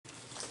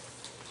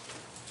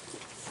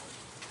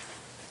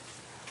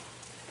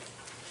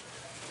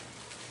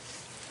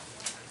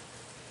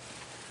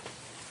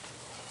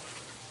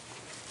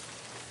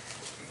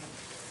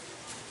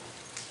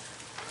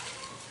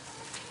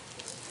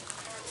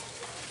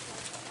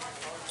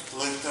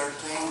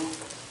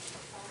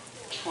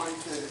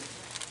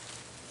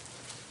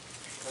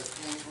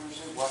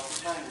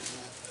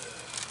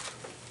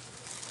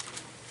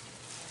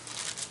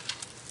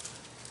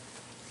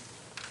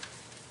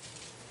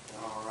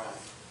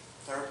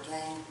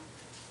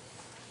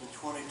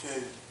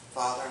22,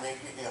 Father, I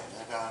need your help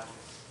now, God, to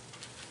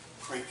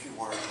preach your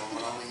word,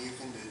 Lord. Only you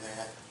can do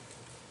that.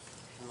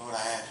 And Lord,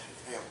 I ask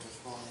your help this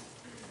morning.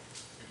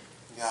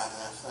 God,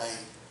 that I say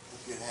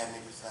what you'd have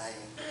me to say.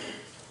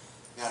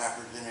 God, I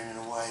present it in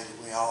a way that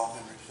we all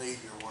can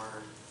receive your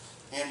word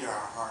into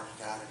our hearts,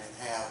 God, and it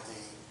have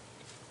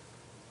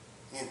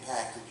the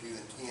impact that you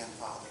intend,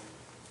 Father.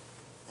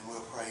 And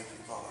we'll praise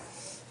you for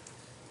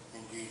it.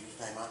 In Jesus'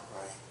 name I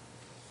pray.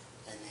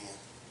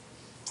 Amen.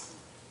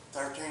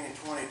 13 and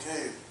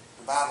 22,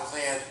 the Bible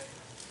says,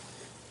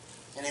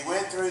 "And he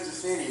went through the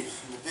cities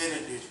and the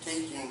villages,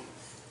 teaching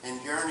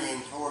and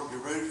journeying toward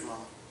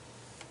Jerusalem.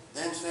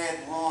 Then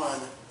said one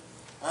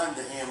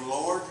unto him,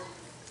 Lord,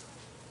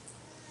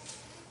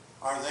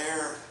 are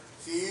there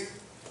few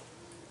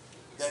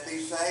that be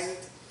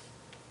saved?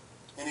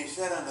 And he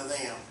said unto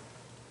them,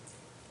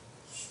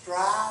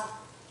 Strive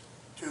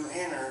to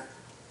enter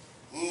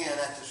in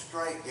at the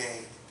strait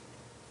gate.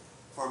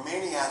 For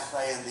many, I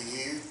say unto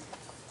you,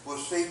 will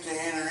seek to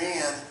enter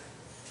in,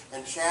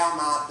 and shall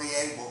not be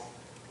able.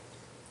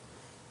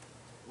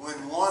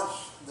 When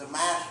once the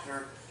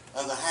master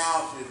of the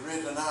house is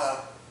risen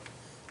up,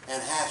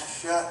 and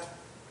hath shut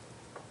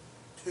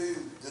to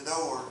the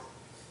door,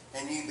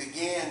 and ye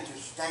begin to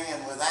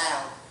stand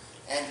without,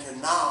 and to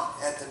knock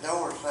at the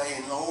door,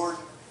 saying, Lord,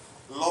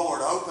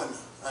 Lord, open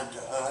unto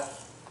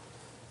us.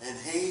 And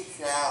he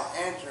shall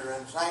answer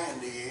and say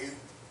unto you,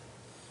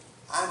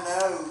 I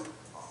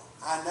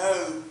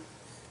know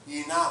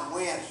ye not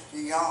whence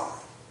ye are.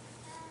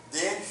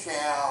 Then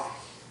shall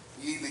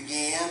ye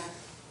begin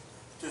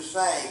to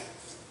say,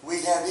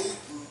 We have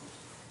eaten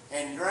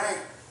and drank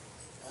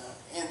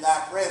in thy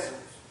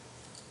presence,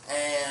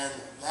 and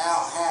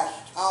thou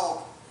hast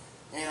taught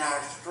in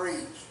our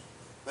streets.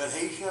 But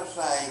he shall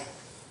say,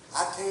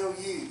 I tell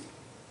you,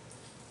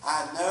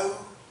 I know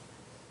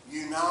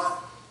you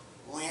not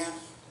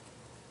whence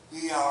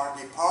ye are.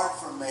 Depart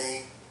from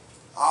me,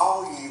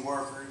 all ye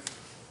workers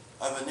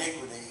of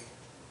iniquity.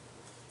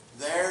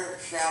 There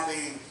shall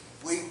be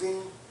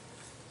weeping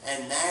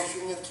and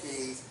gnashing of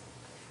teeth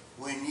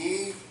when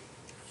ye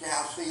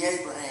shall see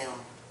Abraham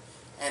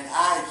and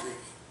Isaac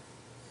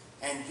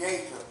and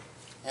Jacob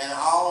and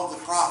all the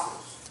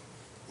prophets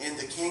in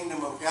the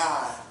kingdom of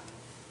God,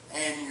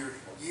 and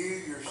you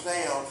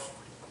yourselves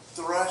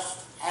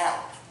thrust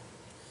out.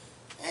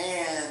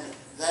 And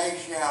they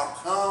shall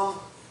come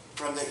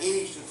from the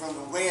east and from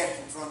the west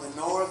and from the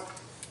north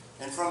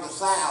and from the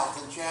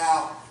south, and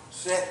shall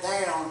sit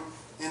down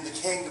in the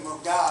kingdom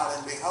of God.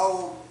 And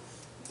behold,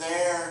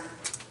 there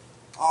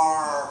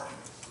are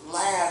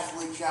last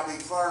which shall be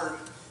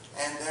first,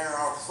 and there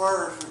are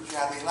first which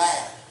shall be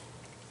last.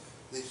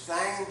 The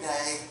same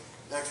day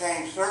there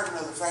came certain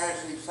of the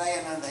Pharisees,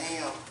 saying unto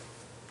him,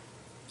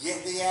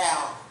 Get thee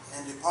out,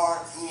 and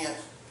depart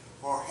hence,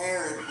 for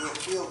Herod will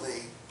kill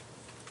thee.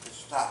 Let's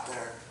stop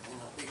there and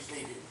be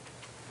seated.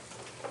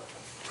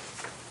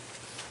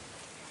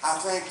 I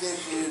think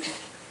this is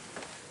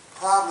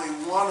probably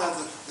one of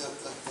the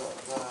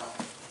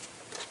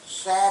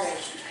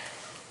saddest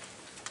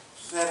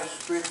set of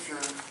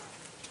scriptures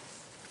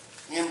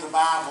in the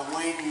Bible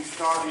when you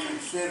start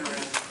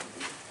considering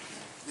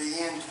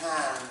the end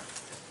times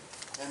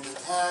and the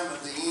time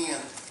of the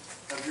end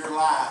of your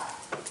life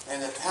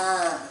and the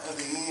time of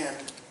the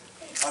end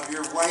of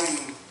your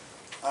waiting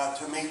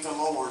to meet the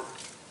Lord.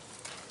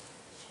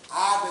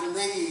 I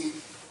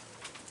believe,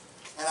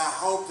 and I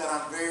hope that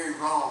I'm very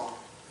wrong,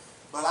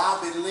 but I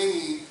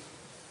believe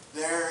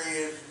there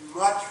is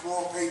much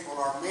more people,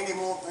 or many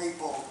more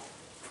people,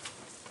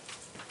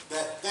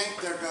 that think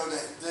they're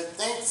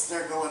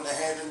going to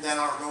heaven than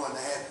are going to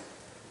heaven.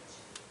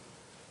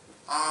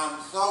 I'm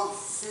so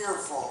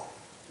fearful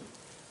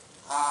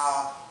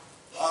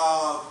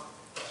of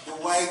the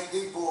way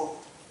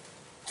people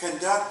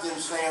conduct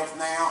themselves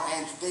now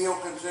and still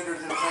consider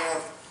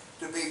themselves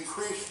to be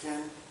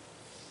Christian.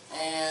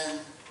 And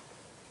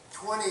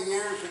 20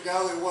 years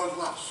ago, it was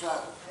not so.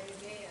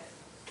 Amen.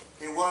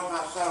 It was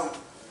not so.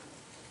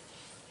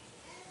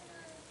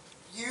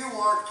 You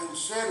weren't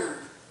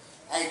considered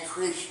a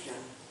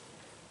Christian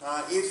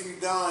if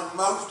you've done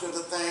most of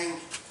the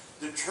things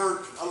the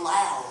church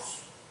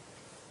allows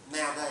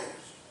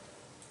nowadays.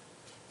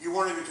 You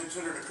weren't even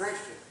considered a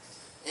Christian.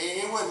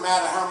 It wouldn't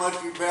matter how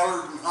much you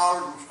bellered and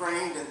hollered and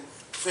screamed and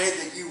said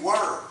that you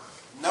were.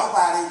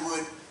 Nobody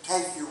would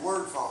take your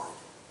word for it.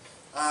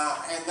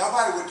 And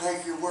nobody would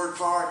take your word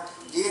for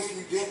it if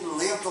you didn't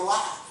live the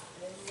life.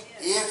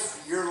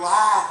 If your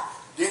life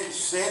didn't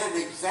set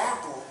an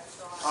example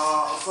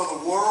for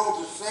the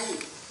world to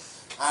see.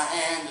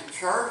 And the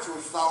church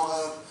was thought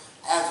of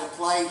as a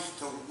place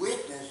to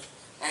witness,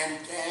 and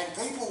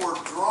people were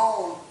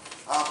drawn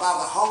by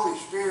the Holy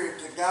Spirit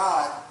to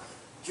God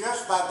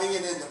just by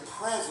being in the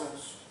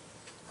presence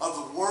of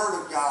the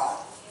Word of God,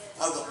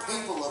 of the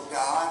people of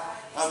God,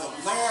 of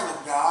the man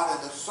of God,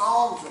 and the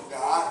songs of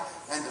God,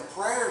 and the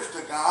prayers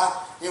to God.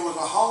 It was a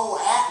whole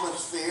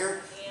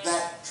atmosphere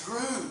that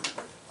drew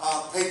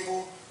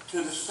people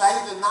to the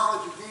saving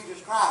knowledge of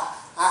Jesus Christ.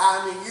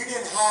 I mean, you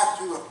didn't have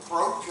to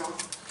approach them.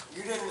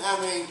 You didn't,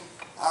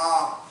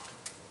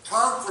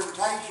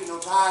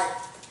 confrontational type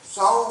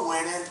soul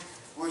winning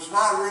was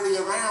not really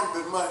around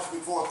but much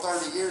before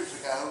 30 years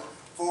ago,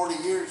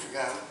 40 years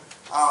ago,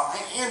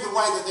 in the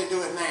way that they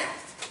do it now.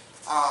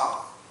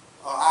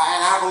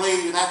 And I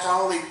believe that's the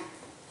only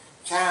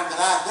kind that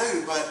I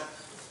do, but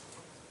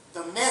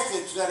the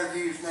methods that are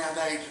used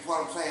nowadays is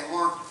what I'm saying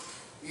weren't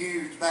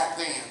used back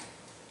then.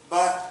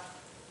 But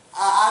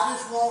I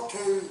just want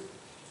to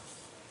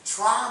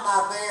try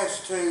my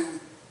best to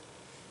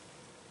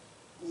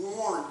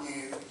warn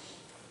you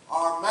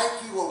or make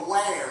you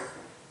aware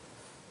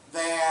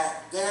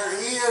that there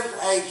is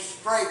a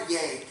straight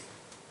gate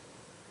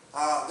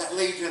that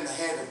leads into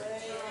heaven,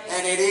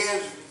 and it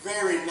is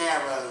very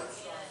narrow,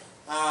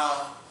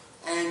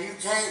 and you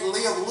can't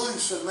live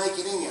loose and make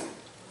it in.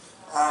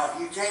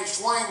 You can't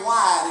swing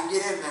wide and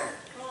get in there.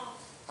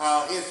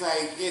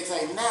 It's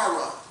a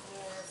narrow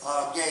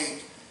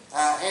gate,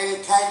 and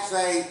it takes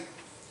a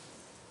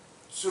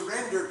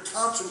surrendered,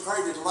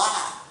 consecrated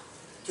life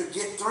to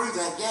get through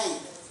that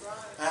gate.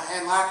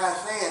 And like I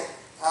said,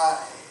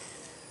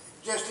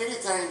 just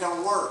anything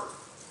don't work.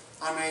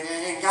 I mean,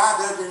 and God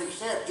doesn't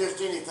accept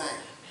just anything.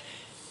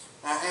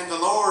 And the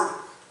Lord,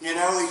 you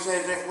know, He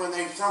says that when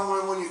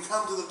you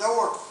come to the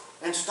door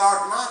and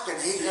start knocking,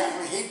 He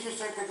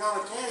just think they're going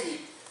to tell you,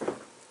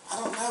 I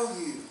don't know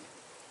you.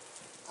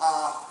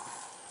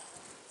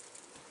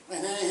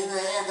 And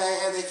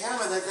they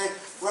come and they say,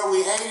 well, we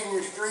ate in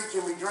your streets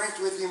and we drank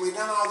with you and we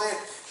done all this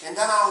and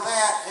done all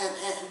that,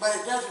 but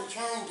it doesn't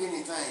change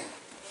anything.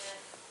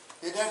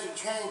 It doesn't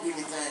change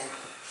anything.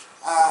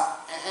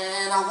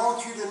 And I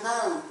want you to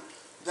know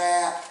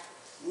that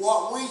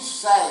what we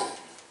say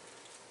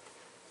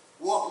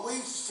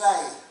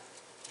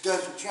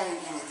doesn't change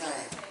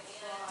anything.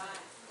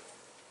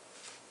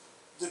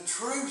 The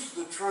truth's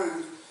the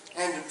truth,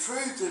 and the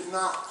truth is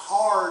not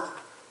hard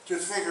to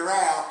figure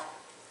out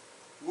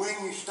when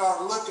you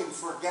start looking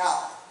for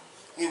God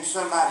in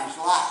somebody's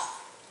life.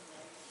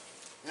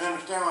 You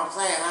understand what I'm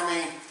saying? I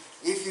mean,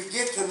 if you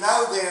get to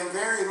know them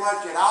very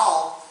much at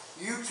all,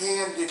 you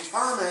can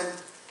determine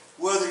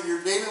whether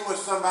you're dealing with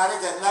somebody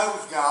that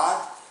knows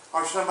God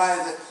or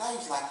somebody that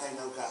plays like they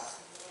know God.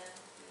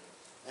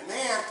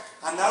 Amen.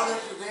 I know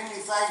this is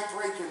any faith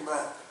preaching,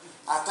 but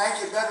I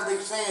think it better be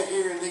said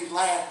here in these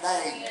last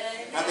days,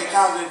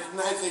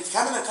 because it's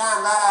coming a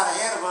time right out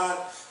ahead of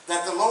us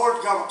that the Lord's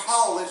going to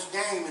call this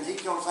game, and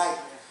He's going to say,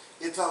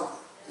 it's over.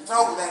 It's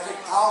over. That's it.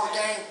 Call the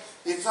game.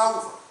 It's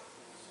over.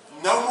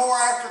 No more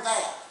after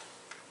that.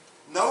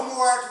 No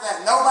more after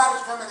that.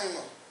 Nobody's coming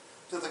in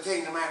to the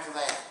kingdom after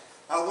that.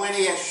 When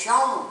He has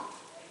shown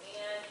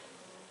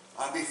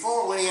them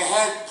before, when He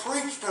had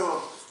preached to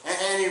them,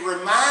 and He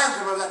reminds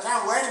them of that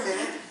time. Wait a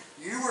minute.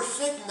 You were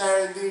sitting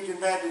there in Vision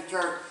Baptist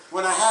Church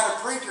when I had a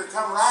preacher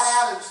come right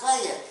out and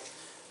say it.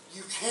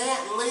 You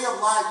can't live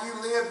like you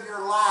live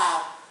your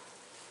life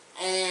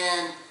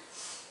and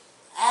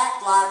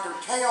act like or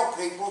tell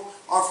people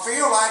or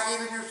feel like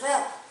even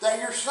yourself that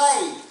you're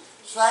saved.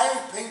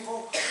 Saved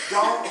people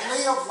don't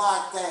live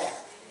like that.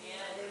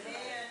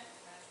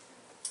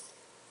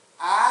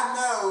 I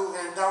know,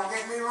 and don't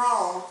get me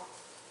wrong,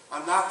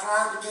 I'm not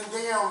trying to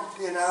condemn,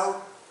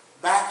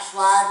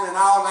 backsliding and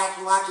all,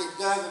 acting like it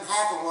doesn't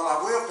happen. Well, I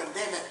will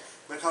condemn it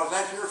because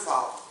that's your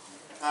fault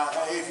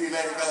if you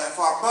let it go that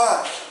far.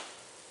 But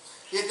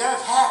it does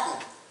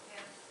happen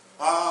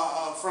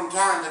from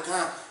time to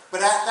time. But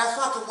that's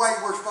not the way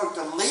we're supposed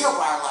to live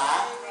our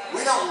life.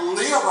 We don't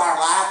live our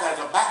life as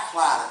a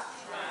backslider.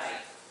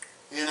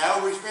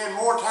 We spend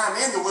more time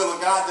in the will of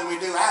God than we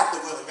do out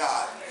the will of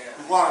God,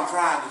 is what I'm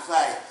trying to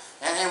say.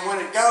 And when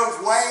it goes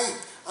way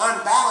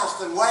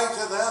unbalanced and way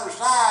to the other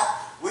side,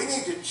 we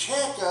need to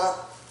check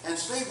up and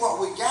see what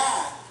we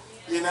got,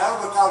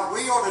 because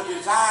we ought to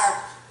desire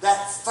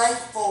that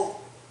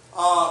faithful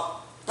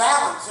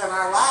balance in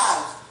our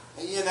lives,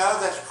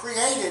 that's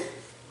created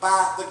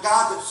by the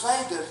God that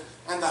saved us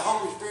and the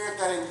Holy Spirit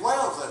that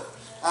indwells us,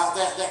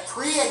 that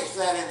creates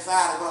that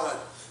inside of us.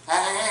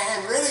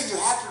 And really you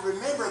have to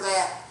remember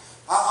that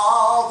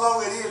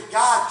although it is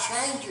God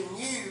changing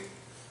you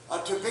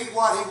to be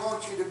what He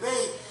wants you to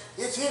be,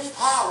 it's His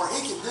power.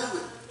 He can do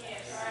it.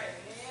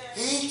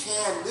 He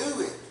can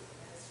do it.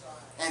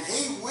 And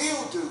He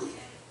will do it.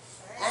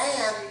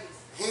 And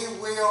He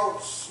will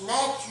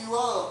snatch you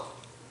up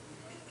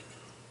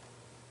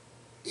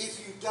if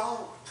you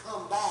don't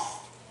come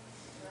back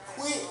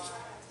quick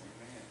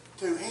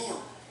to Him.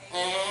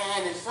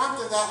 And it's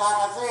something that,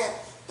 like I said,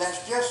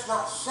 that's just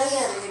not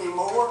said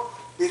anymore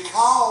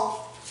because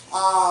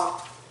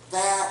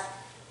that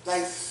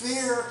they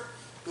fear,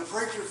 the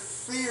preacher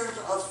fears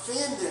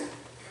offending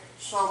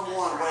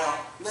someone.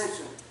 Well,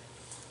 listen,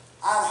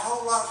 I'd a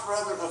whole lot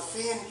rather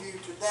offend you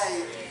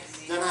today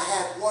than I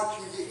had watch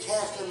you get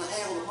cast in the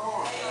hell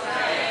tomorrow.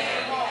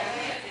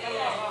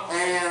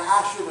 And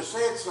I should have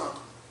said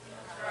something.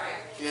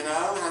 And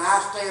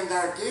I stand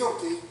there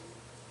guilty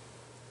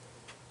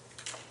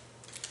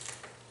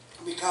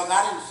because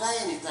I didn't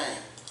say anything.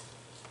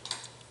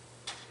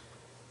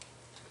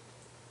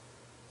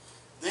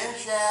 Then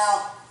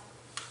shall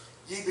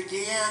ye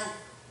begin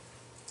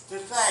to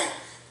say.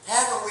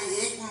 Haven't we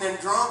eaten and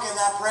drunk in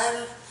thy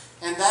presence,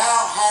 and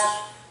thou hast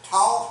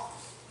taught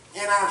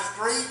in our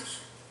streets?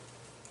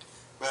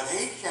 But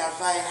he shall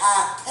say,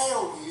 I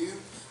tell you,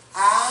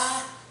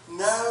 I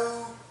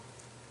know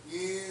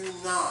you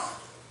not,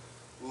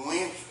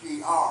 whence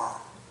ye are.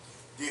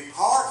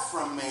 Depart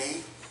from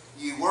me,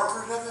 ye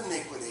workers of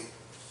iniquity.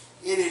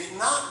 It is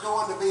not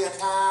going to be a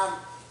time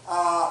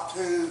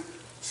to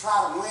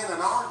try to win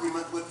an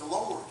argument with the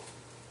Lord.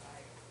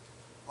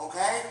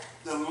 Okay?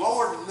 The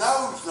Lord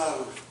knows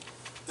those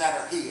that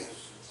are His.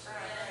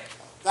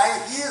 They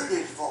hear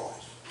His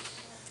voice.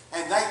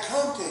 And they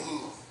come to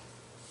Him.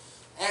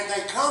 And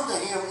they come to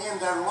Him in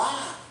their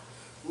life.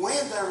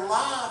 When their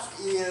life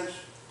is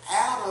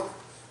out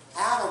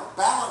of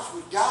balance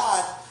with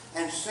God,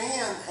 and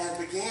sin has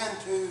began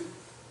to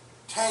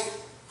take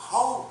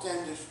hold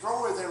and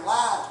destroy their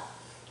lives,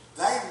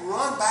 they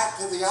run back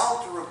to the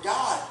altar of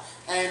God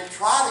and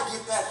try to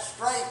get that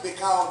straight,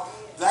 because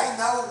they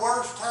know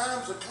worse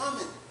times are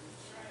coming.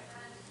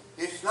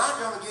 It's not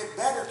going to get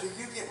better till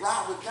you get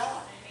right with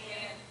God.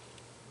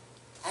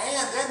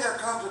 And then there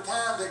comes a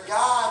time that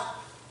God,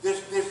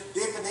 this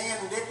dipping in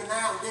and dipping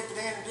out and dipping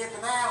in and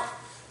dipping out,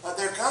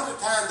 there comes a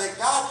time that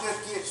God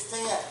just gets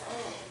fed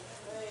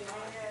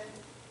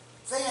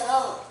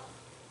up.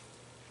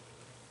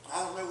 I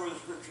don't know where the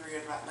scripture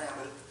is right now,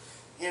 but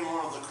in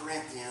one of the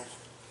Corinthians,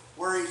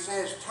 where he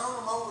says, turn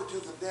them over to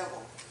the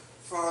devil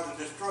for the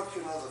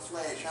destruction of the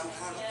flesh. I'm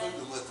tired of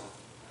fooling with them.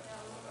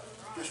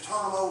 Just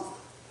turn them over.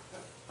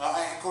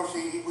 And of course,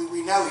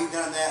 we know he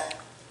done that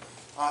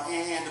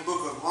in the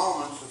book of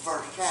Romans, the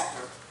first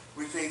chapter.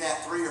 We see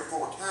that 3 or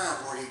 4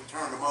 times where he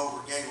turned them over,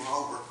 gave them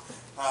over.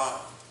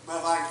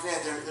 But like I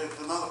said, there's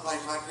another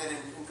place like that in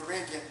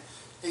Corinthians.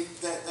 They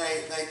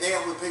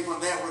dealt with people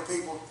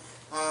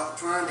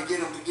trying to get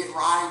them to get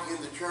right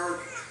in the church,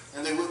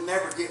 and they would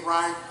never get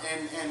right.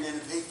 And then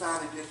he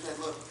finally just said,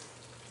 look,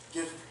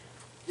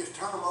 just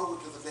turn them over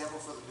to the devil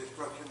for the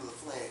destruction of the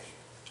flesh,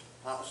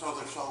 so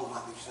their soul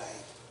might be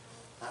saved.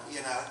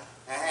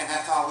 And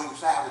that's all we can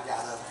salvage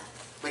out of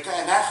it.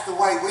 And that's the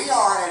way we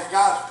are as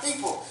God's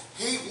people.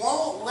 He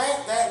won't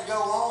let that go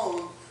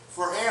on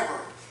forever.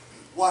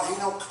 What He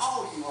don't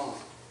call you on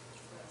it.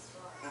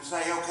 And say,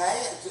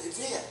 okay, it's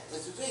it.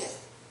 This is it.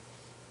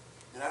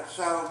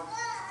 So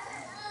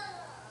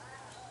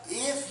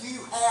if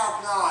you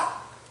have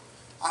not,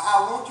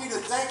 I want you to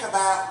think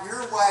about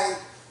your way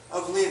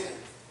of living.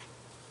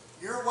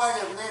 Your way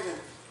of living.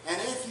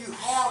 And if you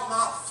have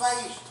not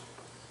faced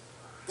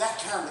that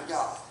kind of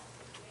God,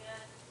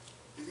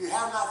 if you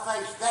have not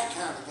faced that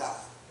kind of God,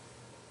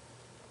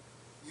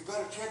 you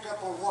better check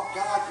up on what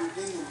God you're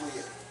dealing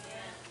with.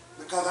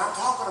 Because I'm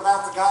talking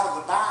about the God of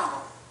the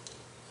Bible.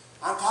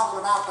 I'm talking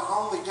about the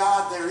only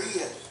God there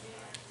is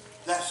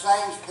that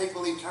saves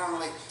people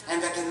eternally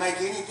and that can make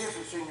any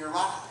difference in your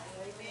life.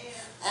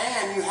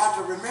 And you have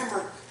to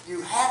remember,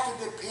 you have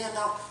to depend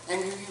on,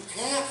 and you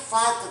can't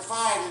fight the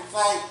fight and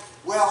say,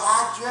 well,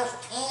 I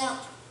just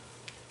can't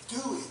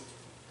do it.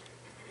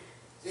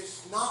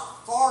 It's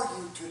not for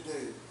you to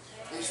do.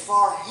 It's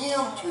for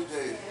Him to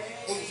do.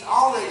 He's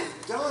already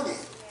done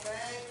it.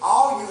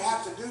 All you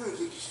have to do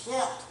is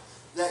accept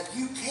that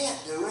you can't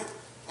do it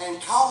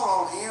and call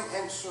on Him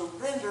and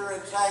surrender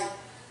and say,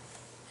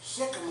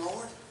 sick 'em,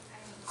 Lord.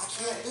 I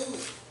can't do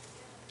it.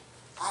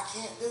 I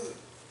can't do it.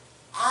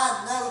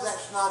 I know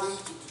that's not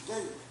easy to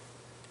do.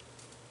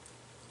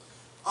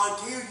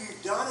 Until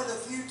you've done it a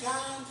few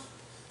times,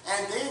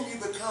 and then you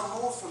become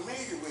more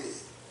familiar with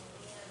it.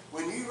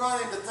 When you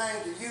run into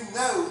things that you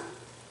know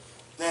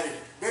that is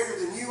bigger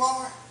than you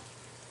are,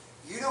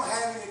 you don't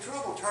have any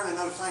trouble turning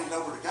those things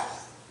over to God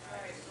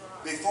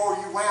before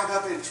you wound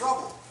up in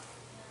trouble.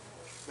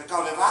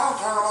 Because if I don't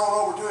turn them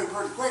all over to Him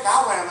pretty quick,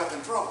 I wound up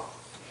in trouble.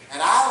 And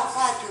I don't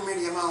fight too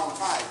many of my own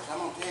fights. I'm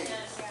going to tell you.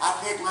 I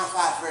pick my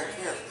fights very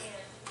carefully.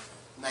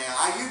 Now,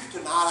 I used to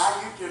not. I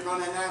used to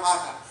run in there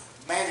like a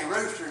banty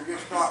rooster and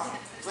just start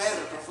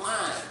feathers are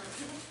flying.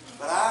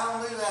 But I don't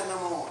do that no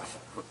more.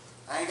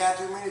 I ain't got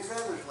too many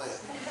feathers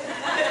left.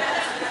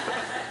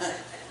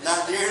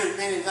 Not nearly as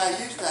many as I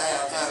used to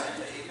have. So.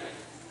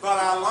 But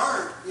I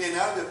learned,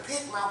 to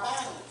pick my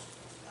battles.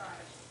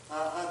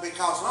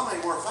 Because some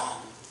ain't worth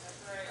fighting.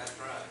 That's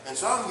right. And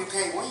some you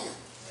can't win.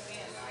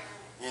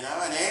 And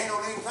there ain't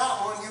no need to fight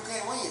one you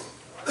can't win.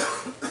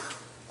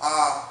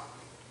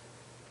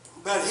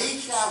 But He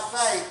shall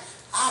say,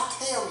 I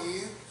tell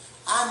you,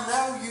 I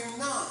know you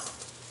not.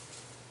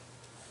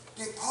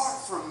 Depart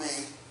from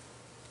me,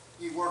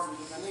 you workers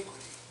of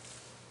iniquity.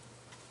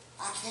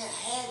 I can't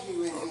have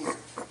you in here.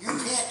 You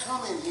can't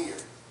come in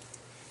here.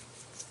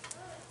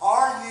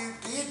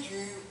 Did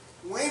you,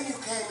 when you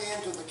came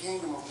into the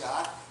kingdom of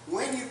God,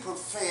 when you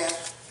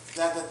professed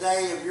that the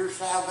day of your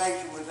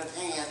salvation was at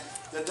hand,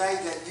 the day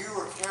that you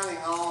were counting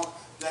on,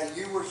 that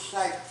you were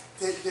saved,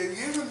 do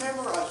you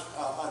remember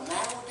a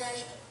narrow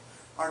gate?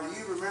 Or do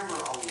you remember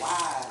a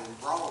wide and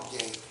broad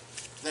gate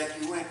that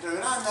you went through?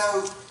 And I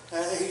know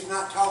he's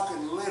not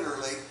talking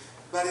literally,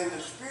 but in the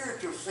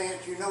spiritual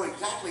sense, you know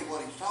exactly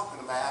what he's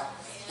talking about.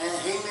 And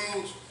he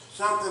means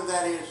something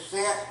that is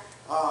set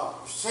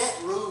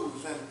set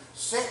rules and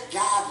set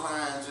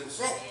guidelines and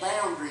set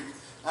boundaries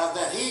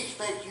that He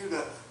expects you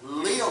to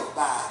live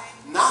by,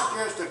 not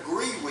just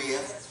agree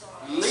with,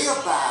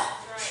 live by,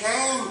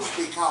 change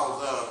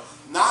because of.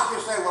 Not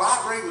just say, well, I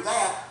agree with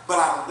that, but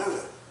I don't do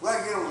it. Well,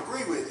 you don't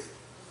agree with it.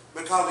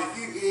 Because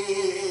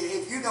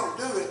if you don't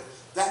do it,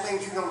 that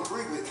means you don't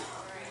agree with it.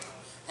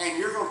 And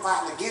you're going to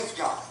fight against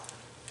God.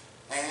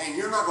 And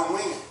you're not going to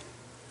win.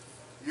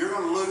 You're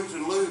going to lose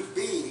and lose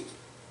big.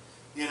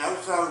 You know,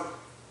 so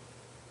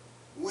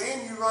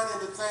when you run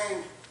into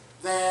things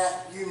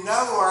that you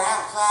know are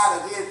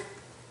outside of His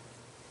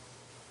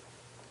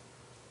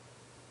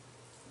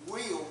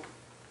will,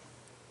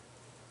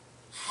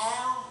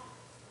 how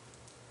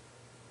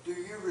do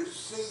you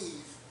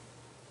receive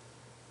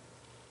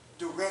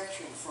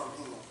direction from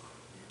Him?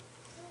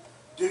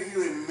 Do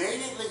you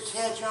immediately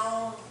catch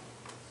on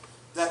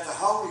that the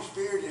Holy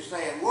Spirit is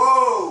saying,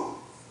 whoa,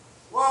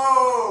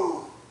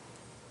 whoa?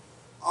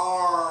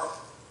 Or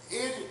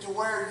is it to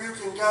where you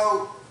can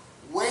go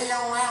way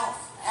on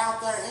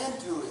out there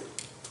into it?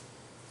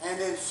 And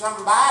then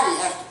somebody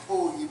has to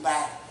pull you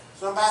back.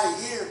 Somebody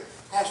here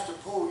has to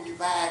pull you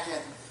back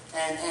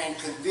and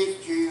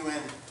convict you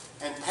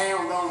and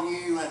pound on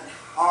you.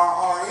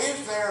 Or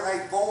is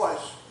there a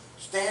voice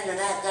standing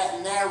at that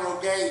narrow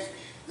gate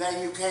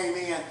that you came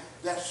in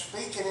that's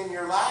speaking in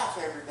your life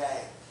every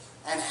day?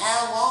 And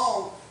how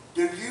long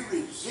do you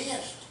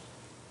resist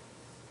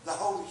the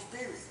Holy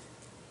Spirit?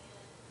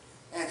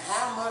 And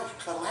how much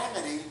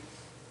calamity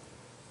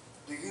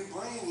do you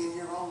bring in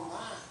your own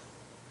life?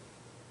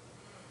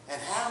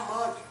 And how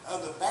much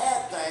of the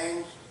bad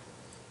things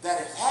that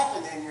has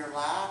happened in your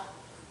life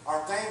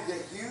are things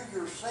that you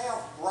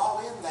yourself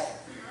brought in there,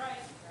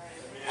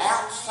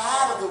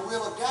 outside of the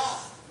will of God?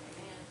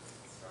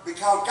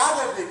 Because God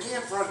doesn't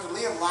intend for us to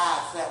live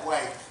lives that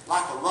way,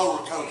 like a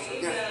roller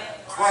coaster, just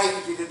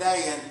crazy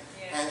today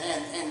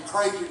and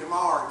crazy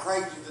tomorrow and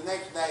crazy the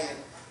next day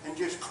and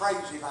just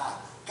crazy life.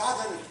 God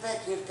doesn't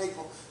expect His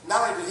people,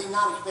 not only does He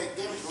not expect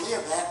them to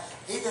live that,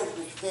 He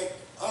doesn't expect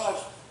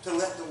us to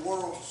let the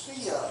world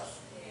see us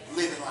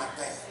living like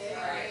that.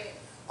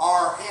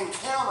 Or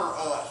encounter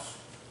us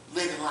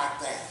living like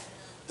that.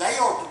 They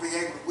ought to be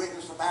able to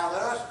witness about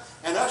us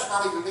and us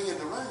not even be in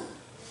the room.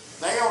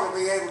 They ought to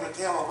be able to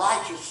tell a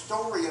righteous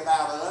story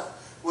about us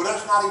with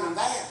us not even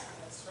there.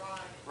 That's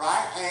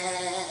right.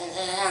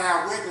 And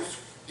our witness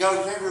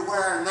goes everywhere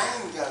our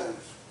name goes,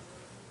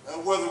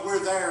 whether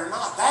we're there or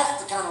not.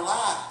 That's the kind of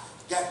life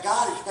that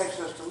God expects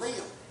us to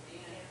live.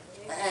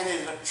 And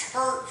it's a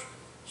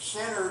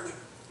church-centered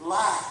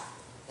life.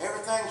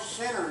 Everything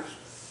centers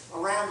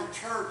around the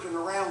church and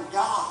around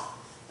God,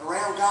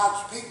 around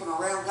God's people, and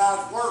around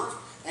God's work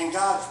and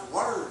God's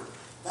Word.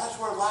 That's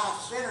where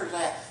life centers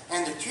at.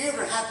 And the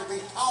children have to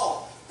be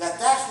taught that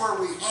that's where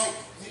we hang.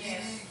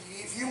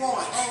 If you want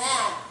to hang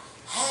out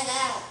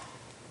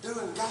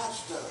doing God's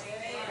stuff.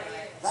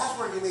 That's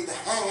where you need to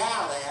hang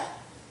out at.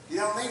 You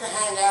don't need to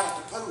hang out at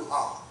the pool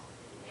hall.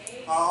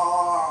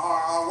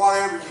 Or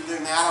whatever you do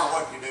now. I don't know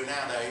what you do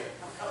nowadays.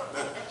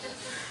 But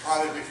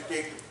probably just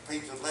stick a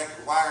piece of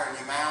electric wire in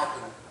your mouth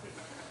and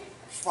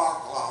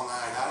sparkle all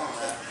night. I don't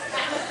know.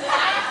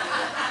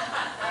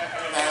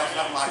 Now,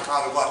 something like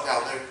probably what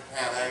y'all do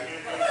nowadays.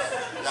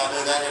 Y'all do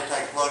that, just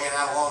take a plug in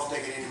out of wall,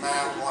 stick it in your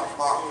mouth, and watch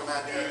sparkle come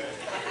out there.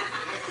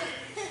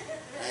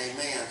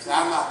 Amen. So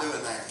I'm not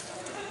doing that.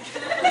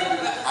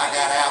 I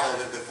got out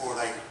of it before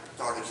they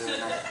started doing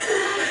that.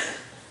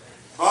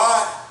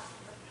 But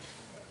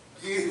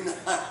you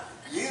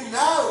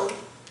know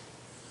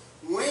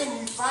when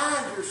you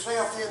find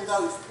yourself in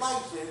those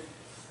places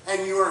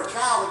and you are a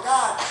child of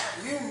God,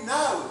 you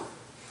know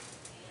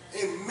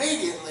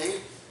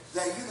immediately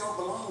that you don't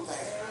belong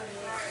there.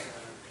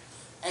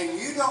 And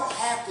you don't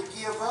have to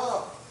give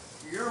up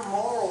your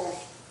morals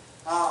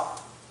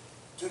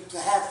to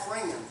have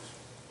friends.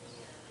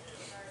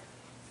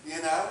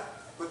 You know?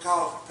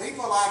 Because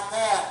people like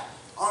that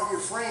aren't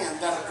your friend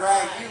that'll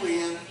drag you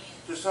in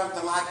to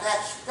something like that,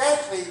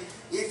 especially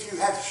if you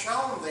have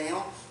shown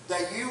them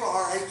that you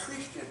are a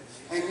Christian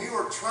and you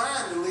are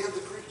trying to live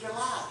the Christian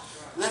life.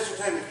 Listen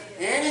to me.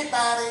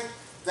 Anybody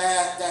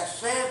that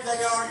says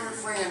they are your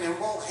friend and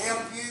won't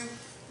help you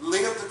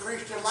live the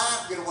Christian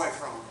life, get away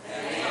from them.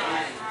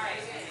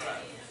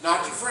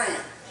 Not your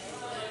friend.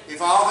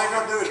 If all they're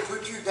going to do is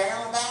put you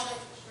down about it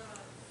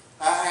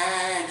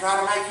and try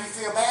to make you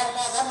feel bad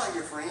about it, that's not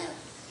your friend.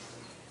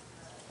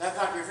 That's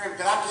not your friend.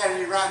 Because I'm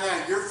telling you right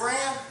now, your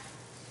friend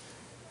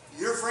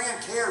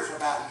cares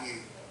about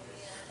you.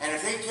 And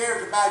if he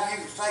cares about you,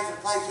 the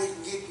safest place he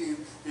can get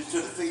you is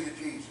to the feet of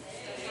Jesus.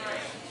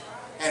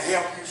 And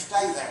help you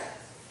stay there.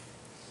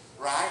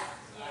 Right?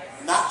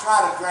 Not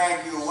try to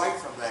drag you away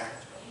from there.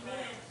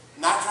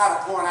 Not try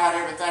to point out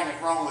everything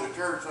that's wrong with the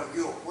church so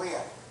you'll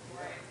quit.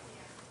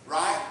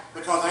 Right?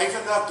 Because there's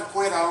enough to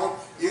quit on.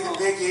 You can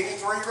pick any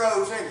 3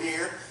 rows in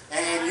here,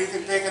 and you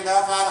can pick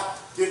enough out of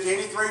just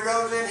any 3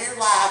 rows in here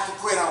live to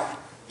quit on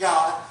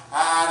God.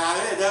 Now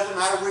it doesn't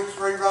matter which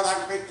 3 rows. I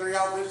can pick 3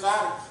 off this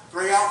side,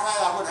 3 off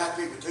that. I wouldn't have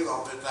to pick 2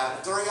 off this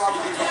side, 3 off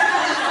this side.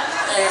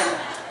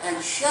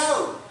 and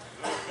show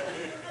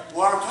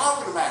what I'm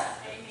talking about.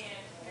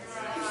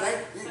 You see,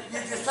 you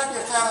just take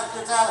this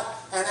out,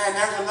 and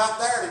there's enough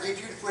there to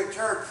get you to quit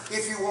church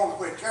if you want to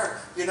quit church.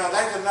 You know,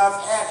 there's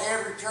enough at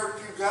every church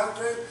you go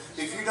to,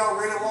 if you don't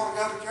really want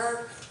to go to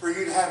church, for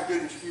you to have a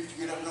good excuse to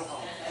get up and go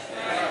home.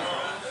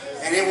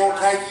 And it won't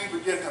take you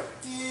but just a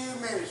few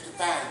minutes to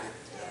find it.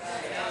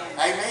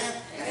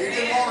 Amen? If you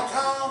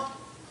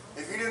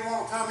didn't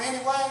want to come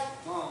anyway,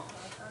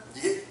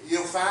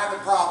 you'll find a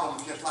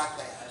problem just like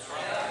that.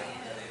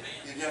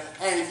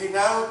 And if you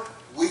know,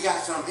 we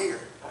got some here.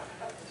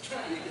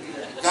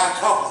 Got a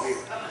couple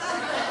here.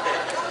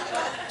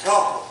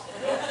 Couple.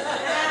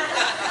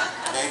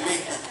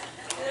 Amen.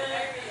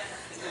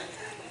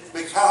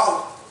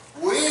 Because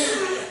we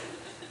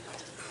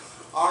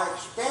are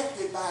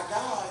expected by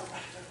God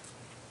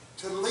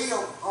to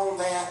live on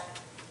that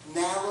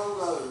narrow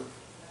road.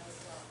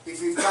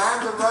 If you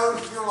find the road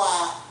of your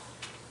life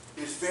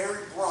is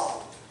very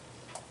broad,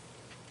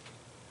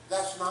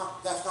 that's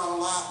not a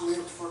life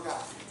lived for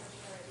God.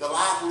 The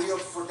life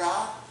lived for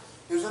God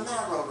is a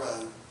narrow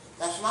road.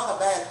 That's not a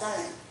bad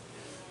thing.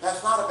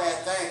 That's not a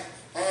bad thing.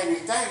 And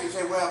you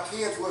say, well,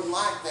 kids wouldn't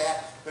like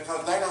that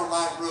because they don't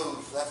like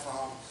rules. That's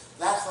wrong.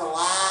 That's a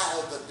lie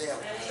of the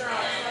devil.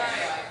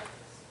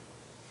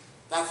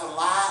 That's a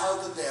lie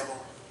of the devil.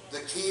 The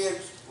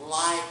kids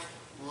like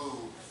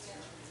rules.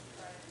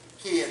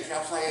 Kids,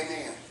 y'all say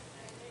amen.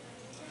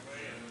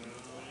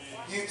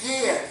 You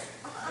kids,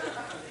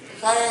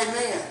 say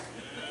amen.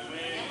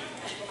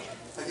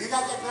 Have you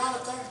got that gun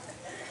up there?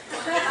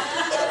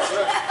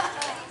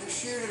 You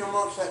shoot it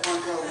amongst that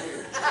bunch over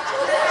here.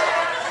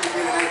 You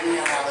get an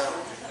amen out of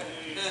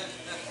it.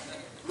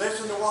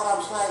 Listen to what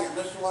I'm saying.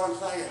 Listen to what I'm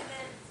saying.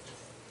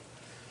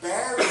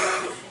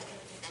 Barriers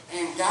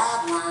and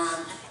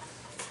guidelines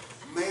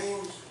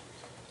means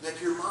that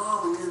your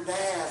mom and your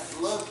dad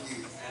love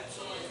you.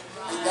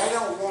 And they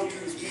don't want you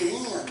to get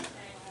in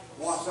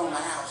what's on the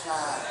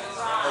outside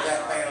of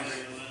that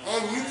boundary.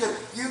 And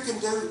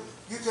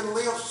you can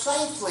live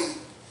safely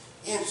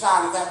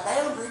inside of that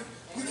boundary.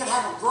 You can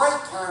have a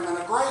great time and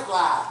a great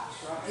life.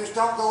 Just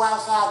don't go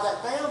outside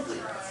that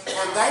boundary.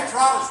 And they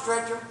try to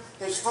stretch them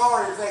as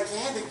far as they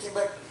can,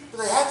 but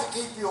they have to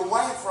keep you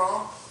away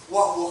from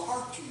what will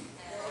hurt you.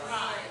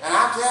 And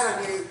I'm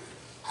telling you,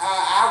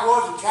 I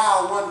was a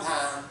child one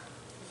time,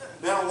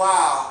 been a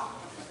while,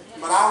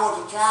 but I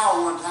was a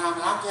child one time,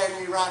 and I'm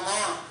telling you right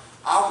now,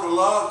 I would have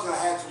loved to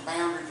have had some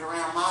boundaries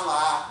around my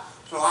life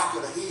so I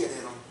could have hid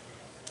in them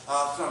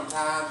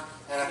sometimes,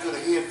 and I could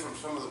have hid from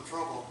some of the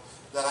trouble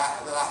that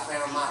I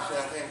found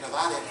myself in because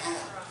I didn't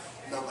have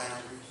no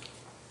boundaries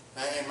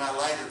in my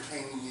later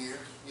teen years,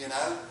 you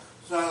know.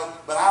 So,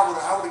 but I would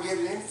have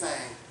given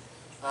anything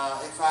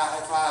if I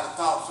had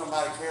thought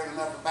somebody cared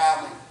enough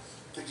about me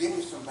to give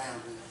me some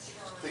boundaries,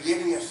 to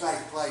give me a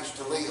safe place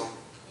to live,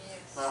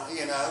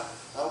 you know,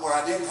 where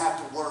I didn't have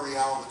to worry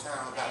all the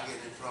time about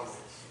getting in trouble.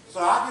 So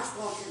I just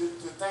want you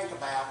to think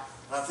about,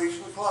 and I'm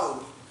fixing to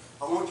close,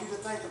 I want you to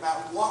think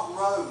about what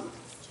road.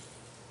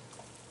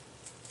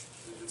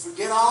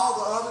 Forget all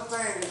the other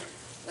things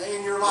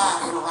in your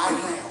life right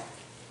now.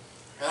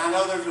 And I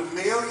know there's a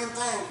million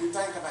things you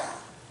think about.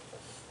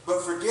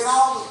 But forget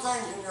all the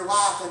things in your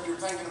life that you're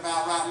thinking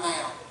about right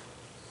now.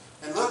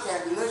 And look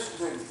at me, listen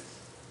to me.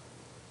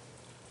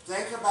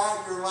 Think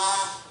about your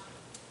life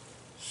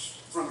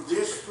from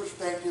this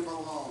perspective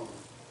alone.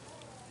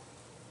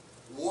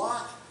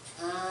 What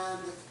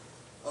kind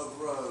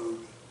of road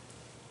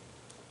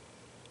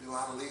do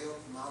I live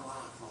my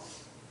life on?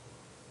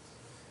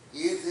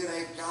 Is it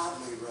a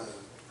godly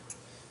road?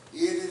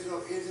 Is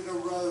it a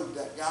road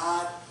that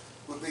God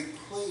would be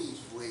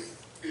pleased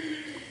with?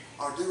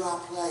 Or do I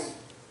play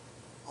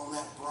on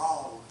that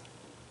broad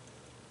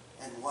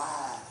and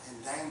wide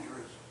and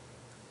dangerous,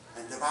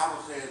 and the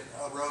Bible says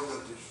a road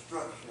of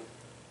destruction?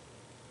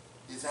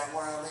 Is that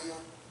where I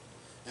live?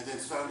 And then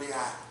Sunday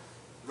I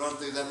run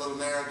through that little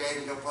narrow gate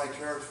and go play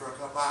church for a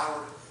couple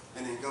hours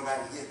and then go back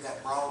and hit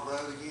that broad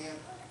road again?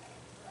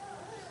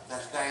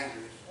 That's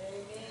dangerous.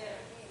 Amen.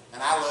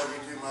 And I love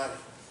you too much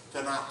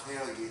to not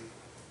tell you.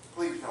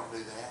 Please don't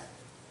do that.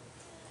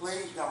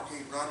 Please don't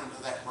keep running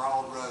to that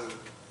broad road,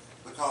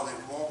 because it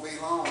won't be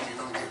long you're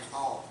going to get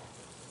caught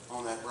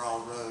on that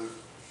broad road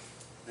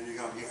and you're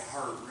going to get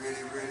hurt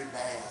really, really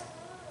bad.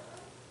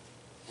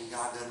 And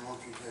God doesn't want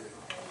you to.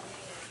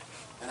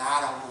 And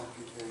I don't want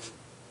you to.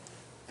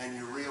 And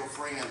your real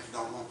friends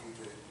don't want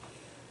you to.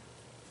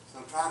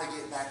 So try to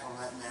get back on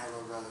that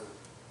narrow road.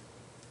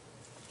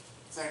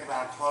 Think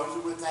about it. Close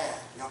it with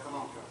that. Y'all come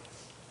on, church.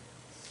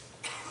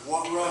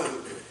 What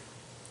road?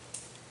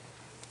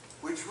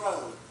 Which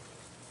road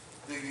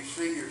do you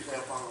see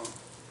yourself on?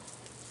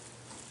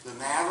 The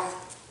narrow?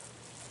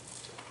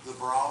 The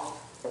broad?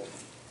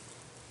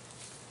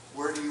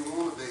 Where do you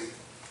want to be?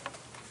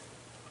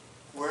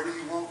 Where do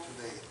you want to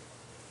be?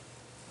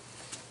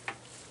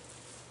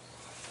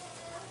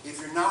 If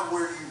you're not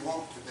where you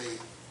want to be,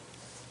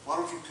 why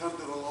don't you come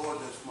to the Lord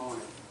this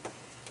morning?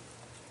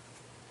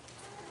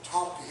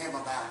 Talk to Him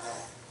about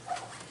that.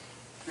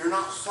 If you're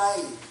not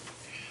saved,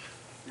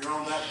 You're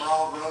on that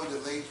broad road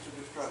that leads to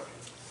destruction.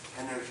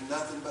 And there's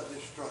nothing but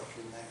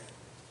destruction there.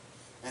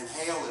 And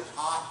hell is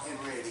hot and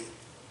ready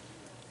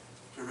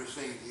to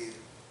receive you.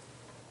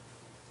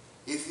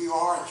 If you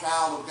are a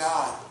child of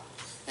God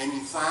and you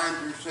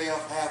find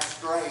yourself have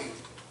strayed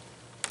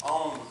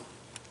on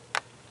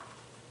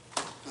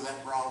to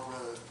that broad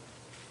road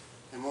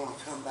and want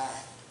to come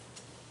back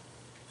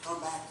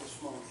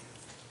this morning.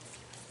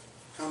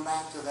 Come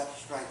back to that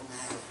straight and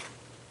narrow.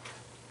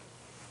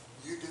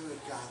 You do as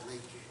God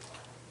leads you.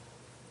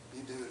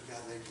 You do as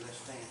God leads you. Let's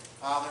stand.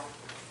 Father,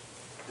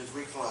 as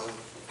we close,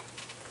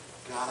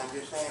 God, I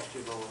just ask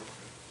you, Lord,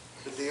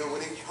 to deal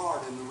with each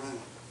heart in the room.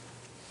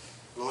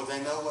 Lord,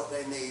 they know what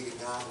they need, and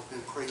God, has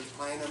been preached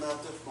plain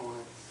enough this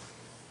morning.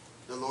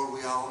 The Lord,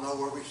 we all know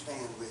where we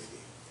stand with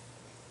you.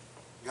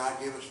 God,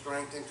 give us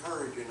strength and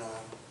courage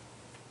enough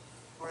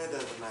where it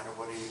doesn't matter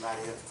what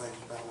anybody else thinks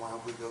about why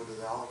we go to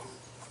the altar.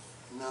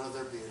 None of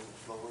their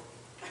business, Lord.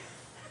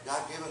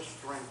 God, give us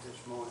strength this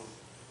morning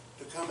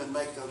to come and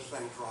make those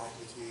things right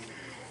with you.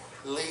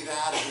 Leave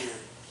out of here.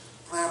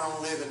 Plan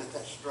on living at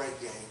that straight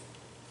gate,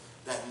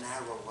 that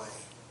narrow way,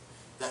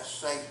 that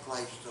safe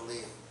place to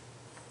live.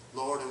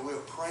 Lord, and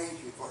we'll praise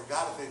you for it.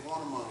 God, if there's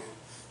one among us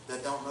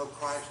that don't know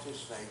Christ as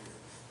Savior,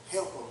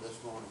 help them this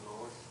morning,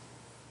 Lord.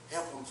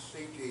 Help them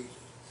see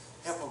Jesus.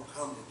 Help them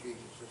come to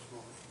Jesus this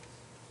morning.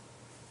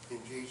 In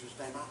Jesus'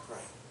 name I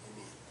pray.